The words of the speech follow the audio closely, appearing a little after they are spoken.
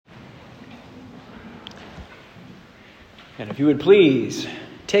And if you would please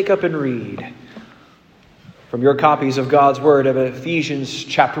take up and read from your copies of God's Word of Ephesians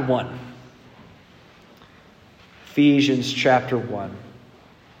chapter 1. Ephesians chapter 1.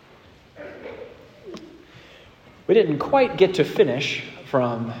 We didn't quite get to finish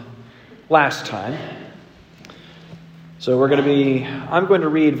from last time. So I'm going to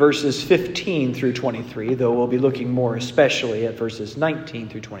read verses 15 through 23, though we'll be looking more especially at verses 19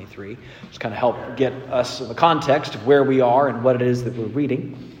 through 23. Just kind of help get us in the context of where we are and what it is that we're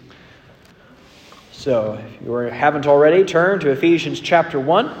reading. So if you haven't already, turn to Ephesians chapter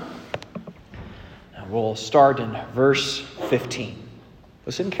 1. And we'll start in verse 15.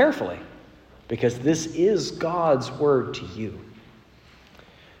 Listen carefully, because this is God's word to you.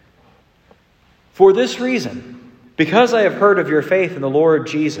 For this reason, because I have heard of your faith in the Lord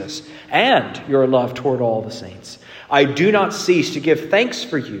Jesus and your love toward all the saints, I do not cease to give thanks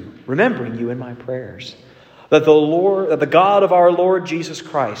for you, remembering you in my prayers, that the God of our Lord Jesus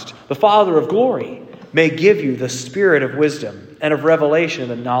Christ, the Father of glory, may give you the spirit of wisdom and of revelation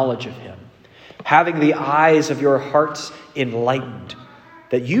and the knowledge of him, having the eyes of your hearts enlightened,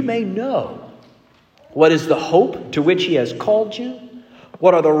 that you may know what is the hope to which he has called you,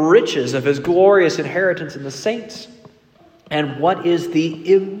 what are the riches of his glorious inheritance in the saints, and what is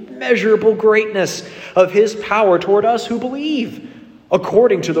the immeasurable greatness of his power toward us who believe,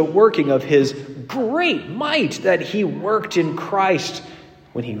 according to the working of his great might that he worked in Christ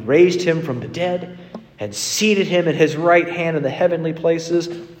when he raised him from the dead and seated him at his right hand in the heavenly places,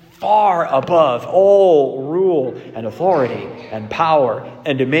 far above all rule and authority and power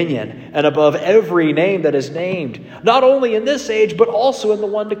and dominion, and above every name that is named, not only in this age, but also in the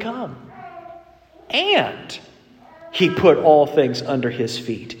one to come. And he put all things under his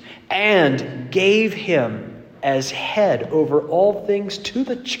feet and gave him as head over all things to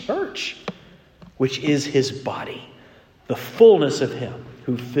the church, which is his body, the fullness of him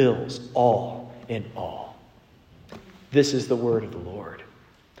who fills all in all. This is the word of the Lord.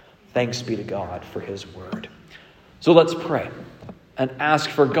 Thanks be to God for his word. So let's pray and ask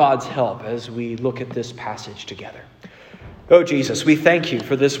for God's help as we look at this passage together. Oh, Jesus, we thank you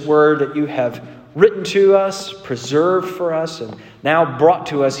for this word that you have written to us, preserved for us, and now brought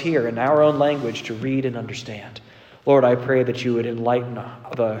to us here in our own language to read and understand. Lord, I pray that you would enlighten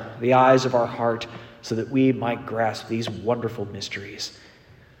the eyes of our heart so that we might grasp these wonderful mysteries.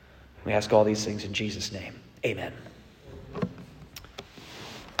 We ask all these things in Jesus' name. Amen.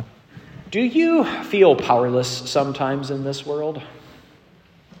 Do you feel powerless sometimes in this world?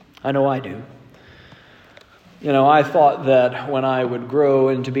 I know I do. I thought that when I would grow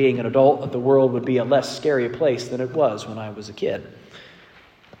into being an adult, that the world would be a less scary place than it was when I was a kid.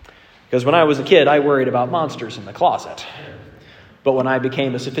 Because when I was a kid, I worried about monsters in the closet. But when I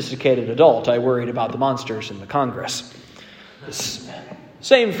became a sophisticated adult, I worried about the monsters in the Congress.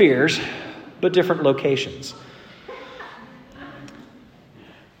 Same fears, but different locations.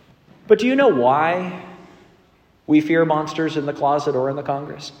 But do you know why we fear monsters in the closet or in the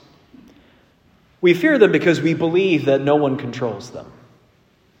Congress? We fear them because we believe that no one controls them.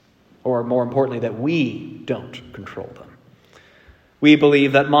 Or more importantly, that we don't control them. We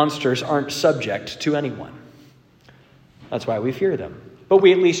believe that monsters aren't subject to anyone. That's why we fear them. But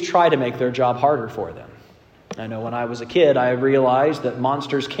we at least try to make their job harder for them. I know when I was a kid, I realized that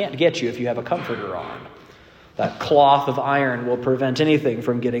monsters can't get you if you have a comforter on. That cloth of iron will prevent anything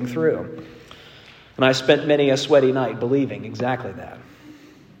from getting through. And I spent many a sweaty night believing exactly that.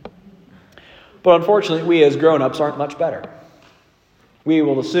 But unfortunately, we as grown-ups aren't much better. We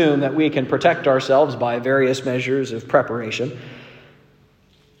will assume that we can protect ourselves by various measures of preparation.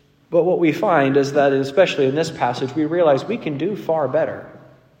 But what we find is that, especially in this passage, we realize we can do far better.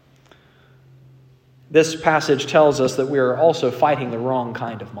 This passage tells us that we are also fighting the wrong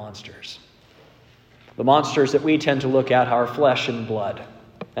kind of monsters. The monsters that we tend to look at are flesh and blood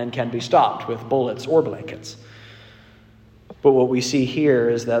and can be stopped with bullets or blankets. But what we see here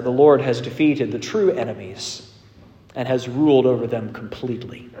is that the Lord has defeated the true enemies and has ruled over them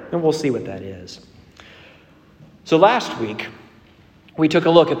completely. And we'll see what that is. So last week, we took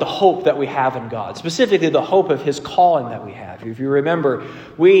a look at the hope that we have in God, specifically the hope of his calling that we have. If you remember,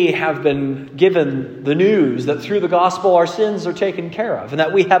 we have been given the news that through the gospel our sins are taken care of, and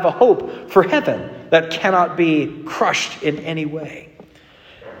that we have a hope for heaven that cannot be crushed in any way.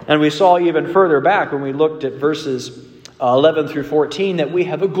 And we saw even further back when we looked at verses 11 through 14 that we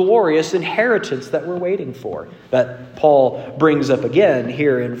have a glorious inheritance that we're waiting for, that Paul brings up again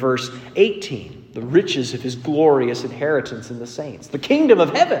here in verse 18. The riches of his glorious inheritance in the saints. The kingdom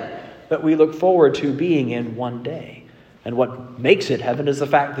of heaven that we look forward to being in one day. And what makes it heaven is the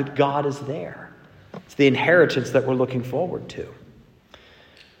fact that God is there. It's the inheritance that we're looking forward to.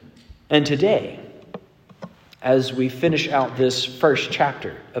 And today, as we finish out this first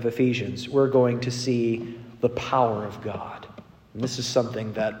chapter of Ephesians, we're going to see the power of God. And this is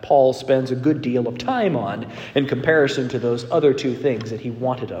something that Paul spends a good deal of time on in comparison to those other two things that he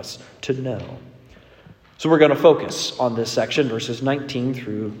wanted us to know. So we're going to focus on this section, verses 19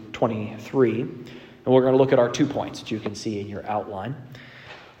 through 23, and we're going to look at our 2 points that you can see in your outline.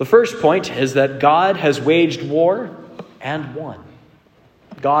 The first point is that God has waged war and won.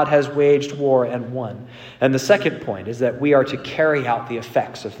 God has waged war and won. And the second point is that we are to carry out the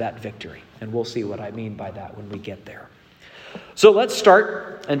effects of that victory. And we'll see what I mean by that when we get there. So let's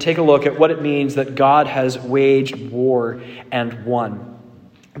start and take a look at what it means that God has waged war and won.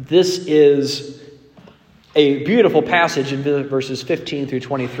 This is a beautiful passage in verses 15 through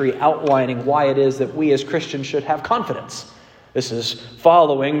 23 outlining why it is that we as Christians should have confidence. This is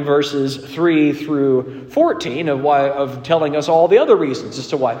following verses 3 through 14 of telling us all the other reasons as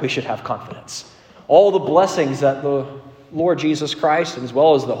to why we should have confidence. All the blessings that the Lord Jesus Christ, as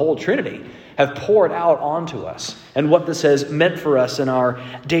well as the whole Trinity, have poured out onto us, and what this has meant for us in our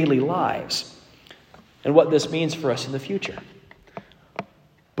daily lives, and what this means for us in the future.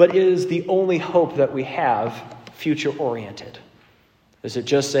 But is the only hope that we have future-oriented? Is it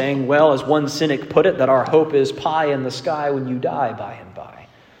just saying, well, as one cynic put it, that our hope is pie in the sky when you die by and by?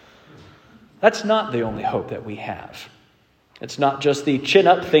 That's not the only hope that we have. It's not just the chin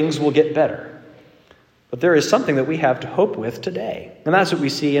up, things will get better. But there is something that we have to hope with today. And that's what we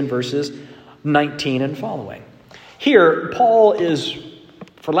see in verses 19 and following. Here, Paul is,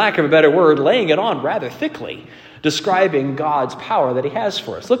 for lack of a better word, laying it on rather thickly, describing God's power that he has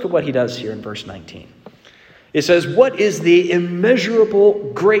for us. Look at what he does here in verse 19. It says, "What is the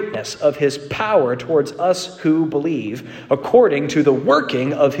immeasurable greatness of his power towards us who believe, according to the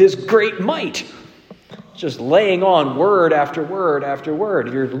working of his great might?" Just laying on word after word after word.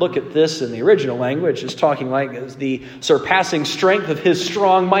 If you look at this in the original language, it's talking like as the surpassing strength of his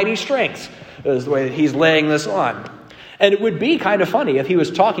strong, mighty strength, is the way that he's laying this on. And it would be kind of funny if he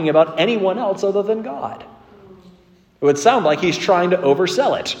was talking about anyone else other than God. It would sound like he's trying to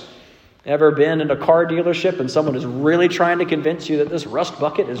oversell it. Ever been in a car dealership and someone is really trying to convince you that this rust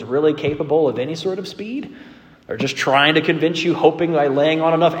bucket is really capable of any sort of speed? Or just trying to convince you, hoping by laying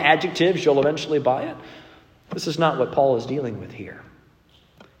on enough adjectives you'll eventually buy it? This is not what Paul is dealing with here.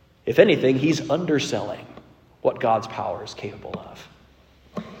 If anything, he's underselling what God's power is capable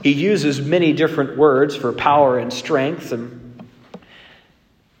of. He uses many different words for power and strength, and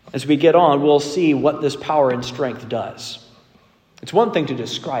as we get on, we'll see what this power and strength does. It's one thing to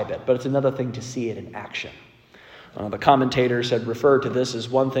describe it, but it's another thing to see it in action. The commentators had referred to this as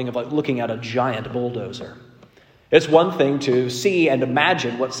one thing of like looking at a giant bulldozer. It's one thing to see and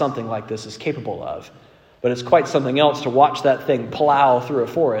imagine what something like this is capable of, but it's quite something else to watch that thing plow through a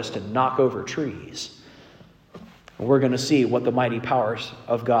forest and knock over trees. And we're going to see what the mighty powers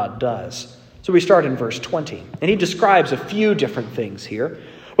of God does. So we start in verse 20, and he describes a few different things here.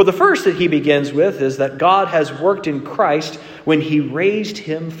 Well, the first that he begins with is that God has worked in Christ when he raised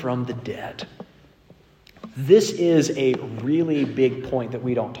him from the dead. This is a really big point that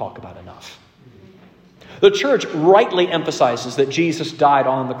we don't talk about enough. The church rightly emphasizes that Jesus died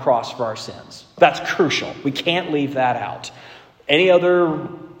on the cross for our sins. That's crucial. We can't leave that out.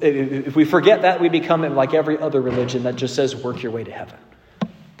 If we forget that, we become like every other religion that just says, work your way to heaven.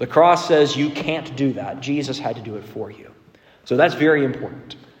 The cross says you can't do that. Jesus had to do it for you. So that's very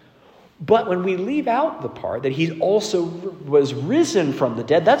important. But when we leave out the part that he also was risen from the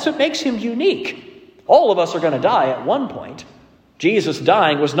dead, that's what makes him unique. All of us are going to die at one point. Jesus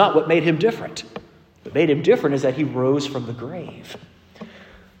dying was not what made him different. What made him different is that he rose from the grave.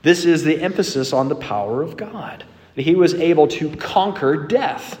 This is the emphasis on the power of God. He was able to conquer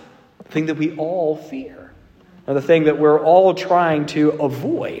death, the thing that we all fear, and the thing that we're all trying to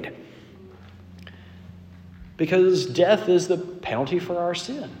avoid. Because death is the penalty for our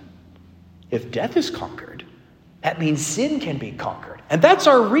sin. If death is conquered, that means sin can be conquered. And that's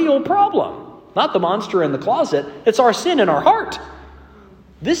our real problem. Not the monster in the closet. It's our sin in our heart.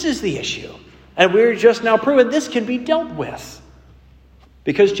 This is the issue. And we're just now proving this can be dealt with.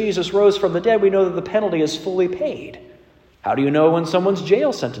 Because Jesus rose from the dead, we know that the penalty is fully paid. How do you know when someone's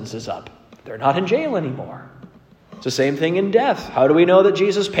jail sentence is up? They're not in jail anymore. It's the same thing in death. How do we know that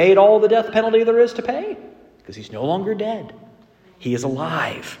Jesus paid all the death penalty there is to pay? Because he's no longer dead. He is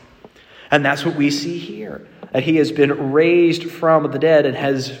alive. And that's what we see here. That he has been raised from the dead and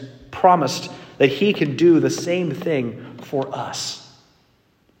has promised that he can do the same thing for us.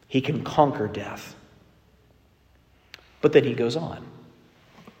 He can conquer death. But then he goes on.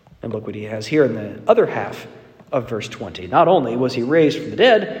 And look what he has here in the other half of verse 20. Not only was he raised from the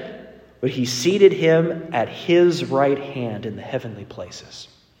dead, but he seated him at his right hand in the heavenly places.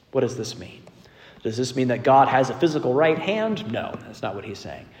 What does this mean? Does this mean that God has a physical right hand? No, that's not what he's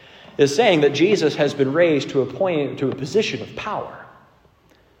saying. It's saying that Jesus has been raised to a position of power.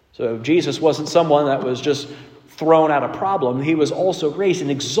 So Jesus wasn't someone that was just thrown at a problem. He was also raised and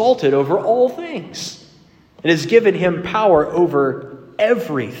exalted over all things. It has given him power over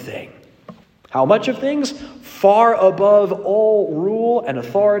everything. How much of things? Far above all rule and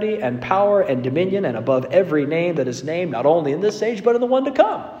authority and power and dominion, and above every name that is named, not only in this age, but in the one to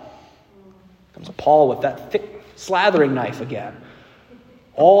come. Comes Paul with that thick slathering knife again.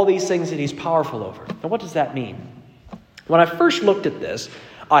 All these things that he's powerful over. Now, what does that mean? When I first looked at this,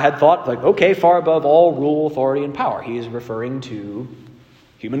 I had thought, okay, far above all rule, authority, and power. He is referring to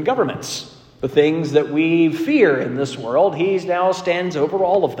human governments. The things that we fear in this world, he now stands over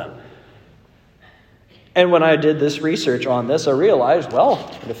all of them. And when I did this research on this, I realized,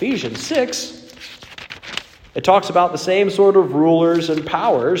 in Ephesians 6, it talks about the same sort of rulers and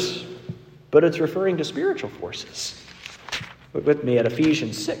powers, but it's referring to spiritual forces. Look with me at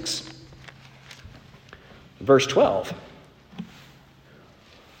Ephesians 6, verse 12.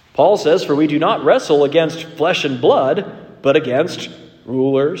 Paul says, "For we do not wrestle against flesh and blood, but against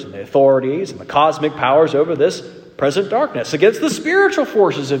rulers and the authorities and the cosmic powers over this present darkness, against the spiritual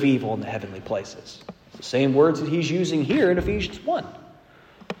forces of evil in the heavenly places." It's the same words that he's using here in Ephesians 1.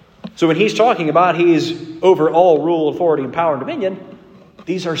 So when he's talking about he's over all rule, authority, and power and dominion,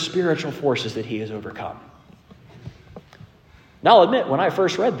 these are spiritual forces that he has overcome. Now I'll admit, when I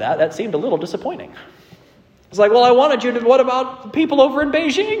first read that seemed a little disappointing. It's like, I wanted you to, what about the people over in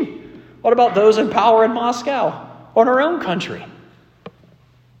Beijing? What about those in power in Moscow or in our own country?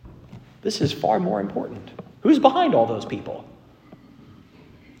 This is far more important. Who's behind all those people?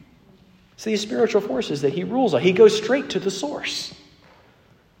 It's these spiritual forces that he rules on. He goes straight to the source.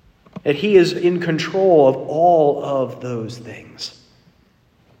 And he is in control of all of those things.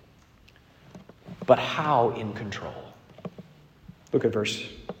 But how in control? Look at verse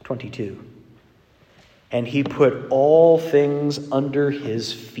 22. "And he put all things under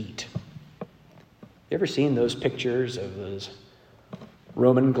his feet." You ever seen those pictures of those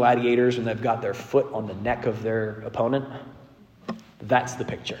Roman gladiators when they've got their foot on the neck of their opponent? That's the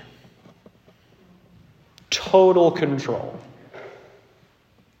picture. Total control.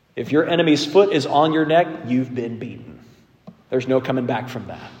 If your enemy's foot is on your neck, you've been beaten. There's no coming back from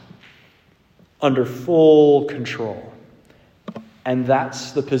that. Under full control. And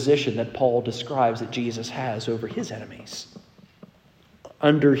that's the position that Paul describes that Jesus has over his enemies.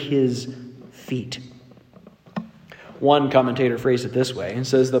 Under his feet. One commentator phrased it this way and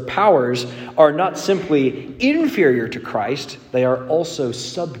says, "The powers are not simply inferior to Christ, they are also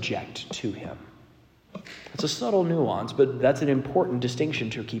subject to him." It's a subtle nuance, but that's an important distinction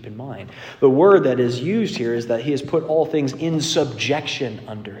to keep in mind. The word that is used here is that he has put all things in subjection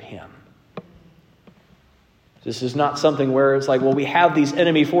under him. This is not something where it's like, we have these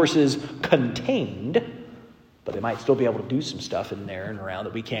enemy forces contained, but they might still be able to do some stuff in there and around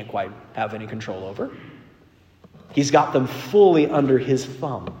that we can't quite have any control over. He's got them fully under his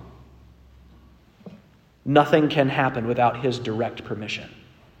thumb. Nothing can happen without his direct permission.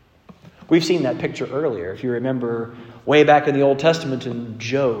 We've seen that picture earlier, if you remember way back in the Old Testament in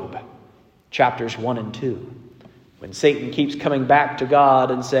Job, chapters 1 and 2. When Satan keeps coming back to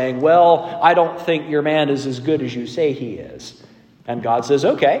God and saying, I don't think your man is as good as you say he is. And God says,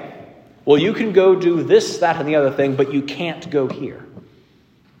 okay, you can go do this, that, and the other thing, but you can't go here.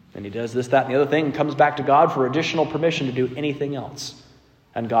 And he does this, that, and the other thing, and comes back to God for additional permission to do anything else.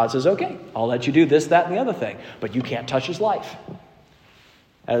 And God says, okay, I'll let you do this, that, and the other thing, but you can't touch his life.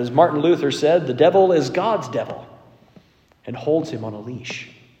 As Martin Luther said, the devil is God's devil and holds him on a leash.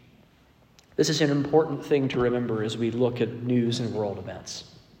 This is an important thing to remember as we look at news and world events,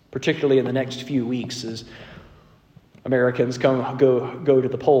 particularly in the next few weeks as Americans go to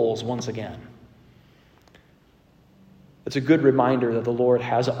the polls once again. It's a good reminder that the Lord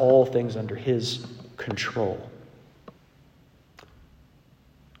has all things under his control.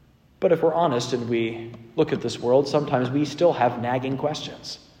 But if we're honest and we look at this world, sometimes we still have nagging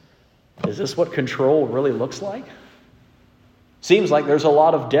questions. Is this what control really looks like? Seems like there's a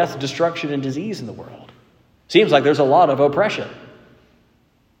lot of death, destruction, and disease in the world. Seems like there's a lot of oppression.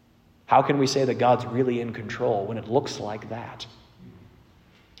 How can we say that God's really in control when it looks like that?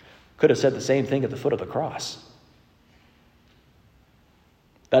 Could have said the same thing at the foot of the cross.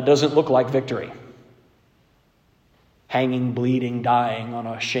 That doesn't look like victory. Hanging, bleeding, dying on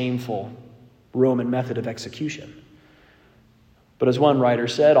a shameful Roman method of execution. But as one writer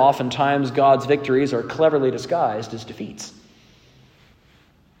said, oftentimes God's victories are cleverly disguised as defeats.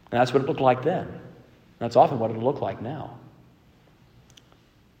 And that's what it looked like then. That's often what it'll look like now.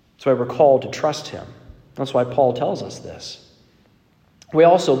 That's why we're called to trust him. That's why Paul tells us this. We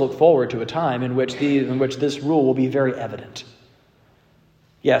also look forward to a time in which this rule will be very evident.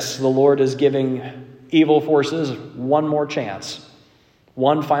 Yes, the Lord is giving evil forces one more chance,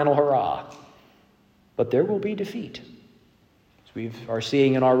 one final hurrah. But there will be defeat. As we are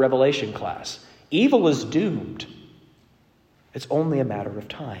seeing in our Revelation class, evil is doomed. It's only a matter of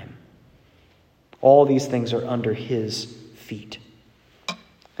time. All these things are under his feet.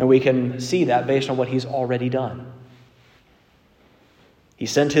 And we can see that based on what he's already done. He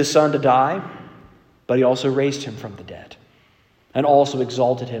sent his Son to die, but he also raised him from the dead and also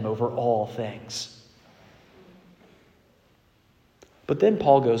exalted him over all things. But then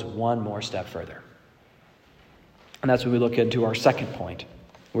Paul goes one more step further. And that's when we look into our second point.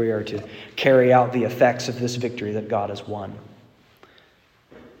 We are to carry out the effects of this victory that God has won.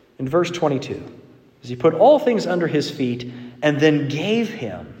 In verse 22, as he put all things under his feet and then gave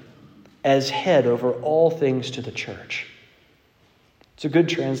him as head over all things to the church. It's a good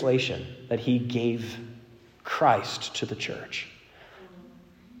translation that he gave Christ to the church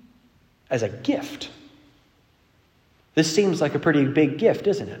as a gift. This seems like a pretty big gift,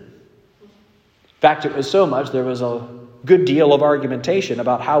 isn't it? In fact, it was so much, there was a good deal of argumentation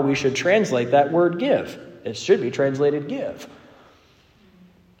about how we should translate that word give. It should be translated give.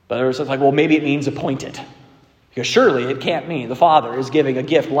 But there was like, well, maybe it means appointed. Because surely it can't mean the Father is giving a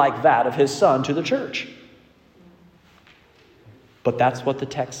gift like that of his Son to the church. But that's what the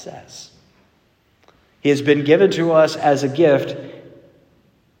text says. He has been given to us as a gift,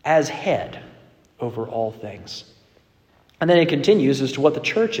 as head over all things. And then it continues as to what the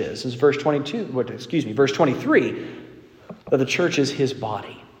church is. Is verse 23, that the church is his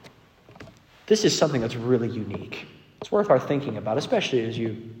body. This is something that's really unique. It's worth our thinking about, especially as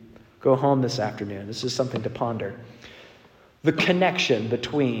you go home this afternoon. This is something to ponder. The connection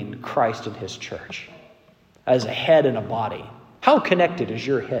between Christ and his church as a head and a body. How connected is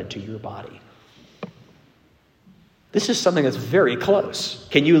your head to your body? This is something that's very close.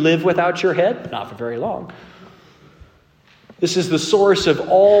 Can you live without your head? Not for very long. This is the source of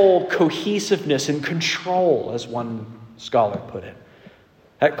all cohesiveness and control, as one scholar put it.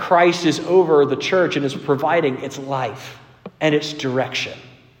 That Christ is over the church and is providing its life and its direction.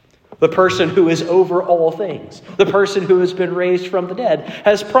 The person who is over all things, the person who has been raised from the dead,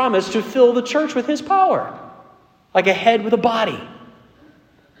 has promised to fill the church with his power, like a head with a body.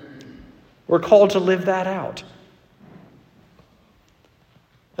 We're called to live that out.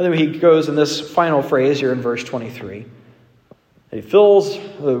 And then he goes in this final phrase here in verse 23. He fills,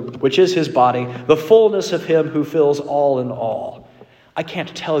 which is his body, the fullness of him who fills all in all. I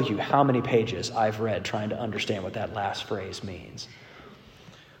can't tell you how many pages I've read trying to understand what that last phrase means.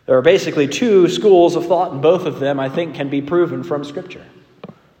 There are basically two schools of thought, and both of them, I think, can be proven from Scripture.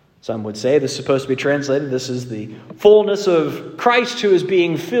 Some would say this is supposed to be translated, this is the fullness of Christ who is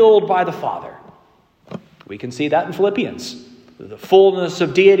being filled by the Father. We can see that in Philippians. The fullness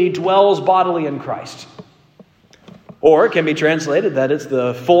of deity dwells bodily in Christ. Or it can be translated that it's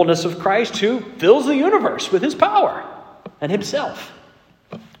the fullness of Christ who fills the universe with his power and himself.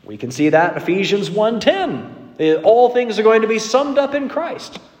 We can see that in Ephesians 1:10. All things are going to be summed up in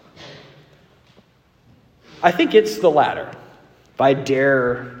Christ. I think it's the latter, if I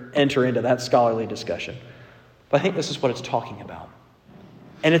dare enter into that scholarly discussion. But I think this is what it's talking about.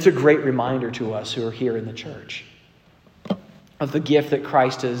 And it's a great reminder to us who are here in the church of the gift that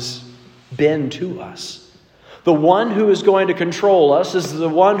Christ has been to us. The one who is going to control us is the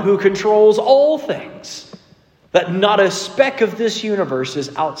one who controls all things. That not a speck of this universe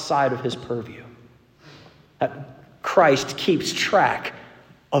is outside of his purview. That Christ keeps track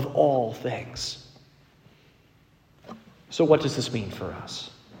of all things. So what does this mean for us?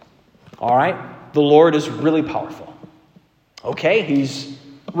 All right, the Lord is really powerful. Okay, he's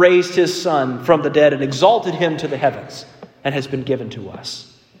raised his Son from the dead and exalted him to the heavens and has been given to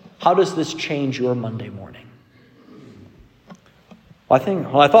us. How does this change your Monday morning?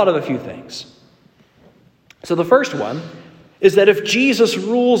 Well, I thought of a few things. So the first one is that if Jesus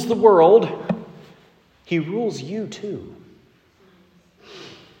rules the world, he rules you too.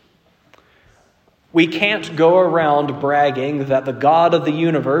 We can't go around bragging that the God of the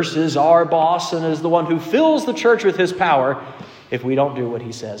universe is our boss and is the one who fills the church with his power if we don't do what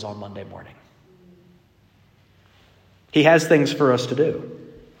he says on Monday morning. He has things for us to do.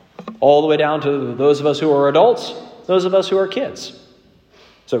 All the way down to those of us who are adults, those of us who are kids.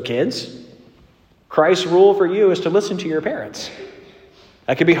 So kids, Christ's rule for you is to listen to your parents.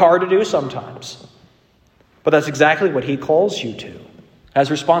 That can be hard to do sometimes. But that's exactly what he calls you to, as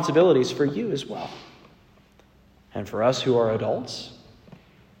responsibilities for you as well. And for us who are adults,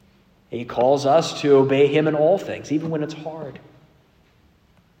 he calls us to obey him in all things, even when it's hard.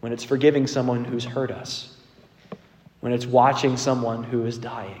 When it's forgiving someone who's hurt us. When it's watching someone who is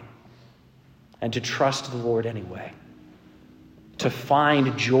dying. And to trust the Lord anyway. To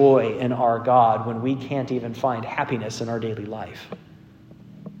find joy in our God when we can't even find happiness in our daily life.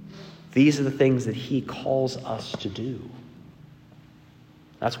 These are the things that he calls us to do.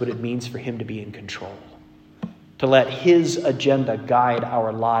 That's what it means for him to be in control. To let his agenda guide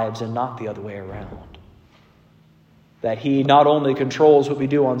our lives and not the other way around. That he not only controls what we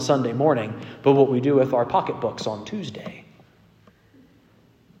do on Sunday morning, but what we do with our pocketbooks on Tuesday.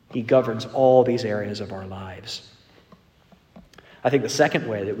 He governs all these areas of our lives. I think the second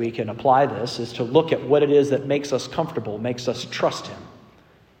way that we can apply this is to look at what it is that makes us comfortable, makes us trust him.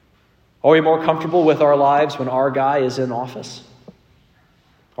 Are we more comfortable with our lives when our guy is in office?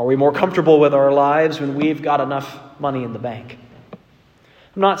 Are we more comfortable with our lives when we've got enough money in the bank?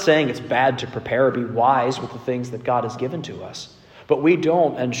 I'm not saying it's bad to prepare or be wise with the things that God has given to us, but we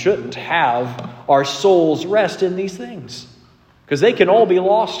don't and shouldn't have our souls rest in these things, because they can all be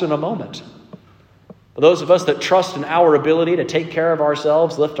lost in a moment. For those of us that trust in our ability to take care of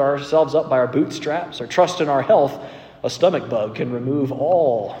ourselves, lift ourselves up by our bootstraps, or trust in our health, a stomach bug can remove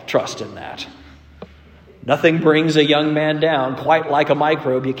all trust in that. Nothing brings a young man down quite like a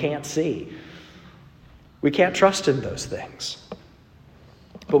microbe you can't see. We can't trust in those things.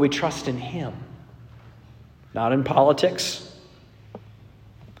 But we trust in him. Not in politics.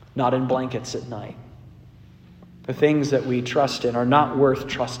 Not in blankets at night. The things that we trust in are not worth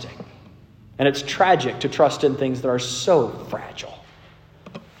trusting. And it's tragic to trust in things that are so fragile.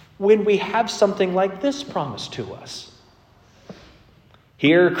 When we have something like this promised to us.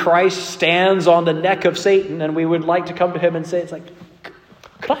 Here, Christ stands on the neck of Satan, and we would like to come to him and say, it's like,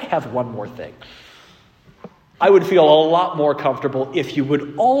 could I have one more thing? I would feel a lot more comfortable if you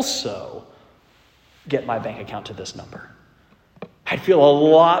would also get my bank account to this number. I'd feel a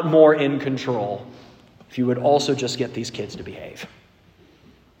lot more in control if you would also just get these kids to behave.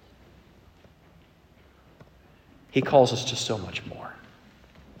 He calls us to so much more.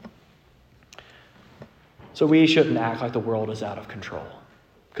 So we shouldn't act like the world is out of control.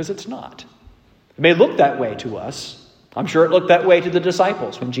 Because it's not. It may look that way to us. I'm sure it looked that way to the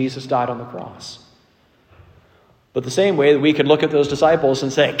disciples when Jesus died on the cross. But the same way that we could look at those disciples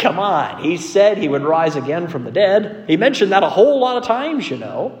and say, come on, he said he would rise again from the dead. He mentioned that a whole lot of times, you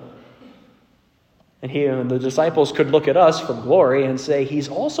know. And the disciples could look at us from glory and say, he's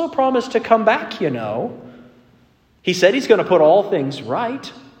also promised to come back, you know. He said he's going to put all things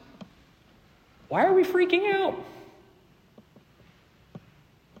right. Why are we freaking out?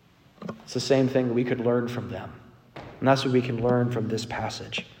 It's the same thing that we could learn from them. And that's what we can learn from this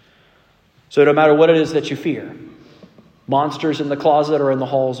passage. So no matter what it is that you fear, monsters in the closet or in the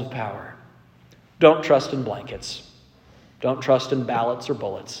halls of power, don't trust in blankets. Don't trust in ballots or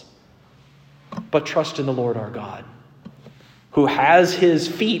bullets. But trust in the Lord our God, who has his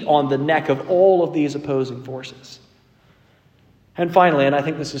feet on the neck of all of these opposing forces. And finally, and I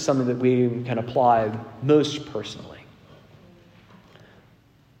think this is something that we can apply most personally,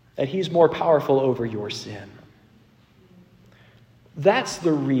 that he's more powerful over your sin. That's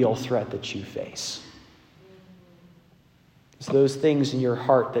the real threat that you face. It's those things in your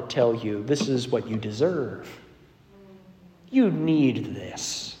heart that tell you this is what you deserve. You need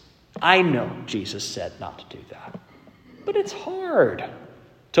this. I know Jesus said not to do that. But it's hard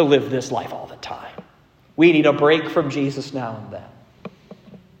to live this life all the time. We need a break from Jesus now and then.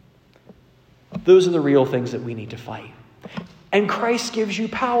 Those are the real things that we need to fight. And Christ gives you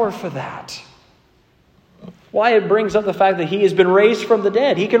power for that. Why it brings up the fact that he has been raised from the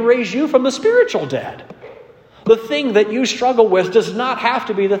dead. He can raise you from the spiritual dead. The thing that you struggle with does not have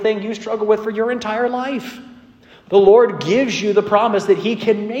to be the thing you struggle with for your entire life. The Lord gives you the promise that he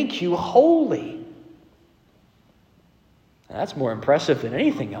can make you holy. And that's more impressive than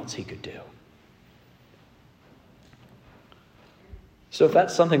anything else he could do. So if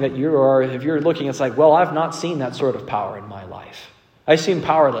that's something that if you're looking, it's like, well, I've not seen that sort of power in my life. I seem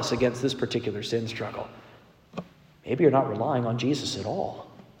powerless against this particular sin struggle. Maybe you're not relying on Jesus at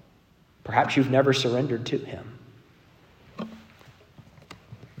all. Perhaps you've never surrendered to him.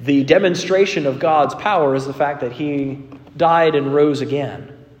 The demonstration of God's power is the fact that he died and rose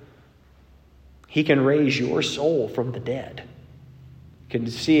again. He can raise your soul from the dead. He can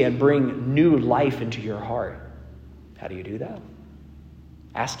see and bring new life into your heart. How do you do that?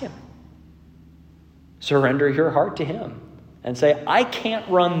 Ask him. Surrender your heart to him. and say, I can't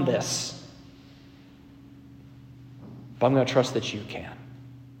run this, but I'm going to trust that you can.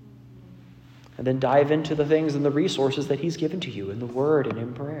 And then dive into the things and the resources that he's given to you in the Word and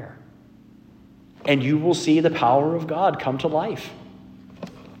in prayer. And you will see the power of God come to life.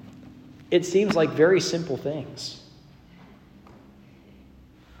 It seems like very simple things.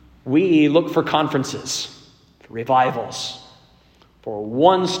 We look for conferences, for revivals, for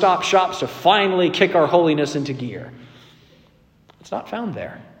one-stop shops to finally kick our holiness into gear. It's not found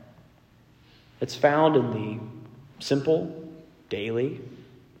there. It's found in the simple, daily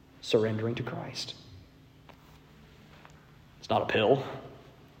surrendering to Christ. It's not a pill.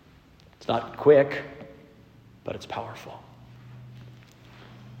 It's not quick, but it's powerful.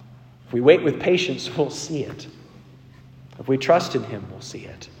 If we wait with patience, we'll see it. If we trust in him, we'll see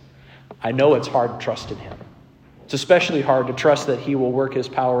it. I know it's hard to trust in him. It's especially hard to trust that he will work his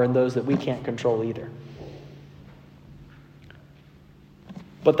power in those that we can't control either.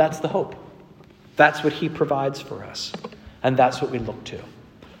 But that's the hope. That's what he provides for us. And that's what we look to.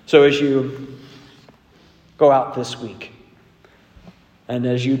 So as you go out this week, and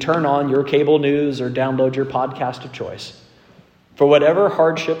as you turn on your cable news or download your podcast of choice, for whatever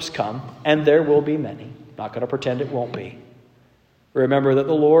hardships come, and there will be many, not going to pretend it won't be, remember that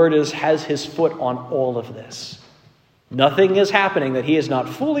the Lord has his foot on all of this. Nothing is happening that he is not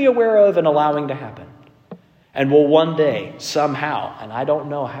fully aware of and allowing to happen. And will one day, somehow, and I don't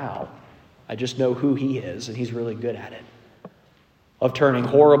know how, I just know who he is, and he's really good at it, of turning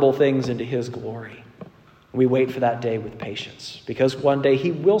horrible things into his glory. We wait for that day with patience, because one day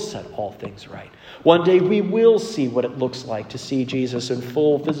he will set all things right. One day we will see what it looks like to see Jesus in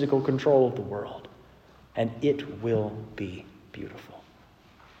full physical control of the world. And it will be beautiful.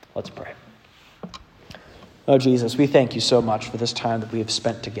 Let's pray. Oh, Jesus, we thank you so much for this time that we have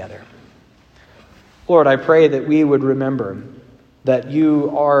spent together. Lord, I pray that we would remember that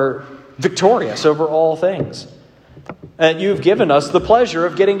you are victorious over all things. And you've given us the pleasure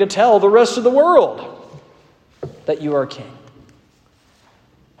of getting to tell the rest of the world that you are King.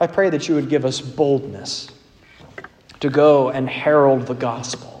 I pray that you would give us boldness to go and herald the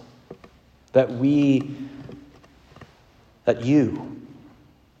gospel, that you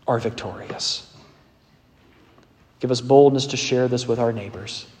are victorious. Give us boldness to share this with our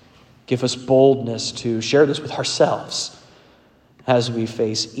neighbors. Give us boldness to share this with ourselves as we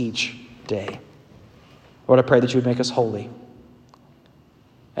face each day. Lord, I pray that you would make us holy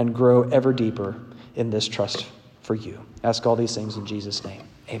and grow ever deeper in this trust for you. Ask all these things in Jesus' name.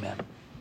 Amen.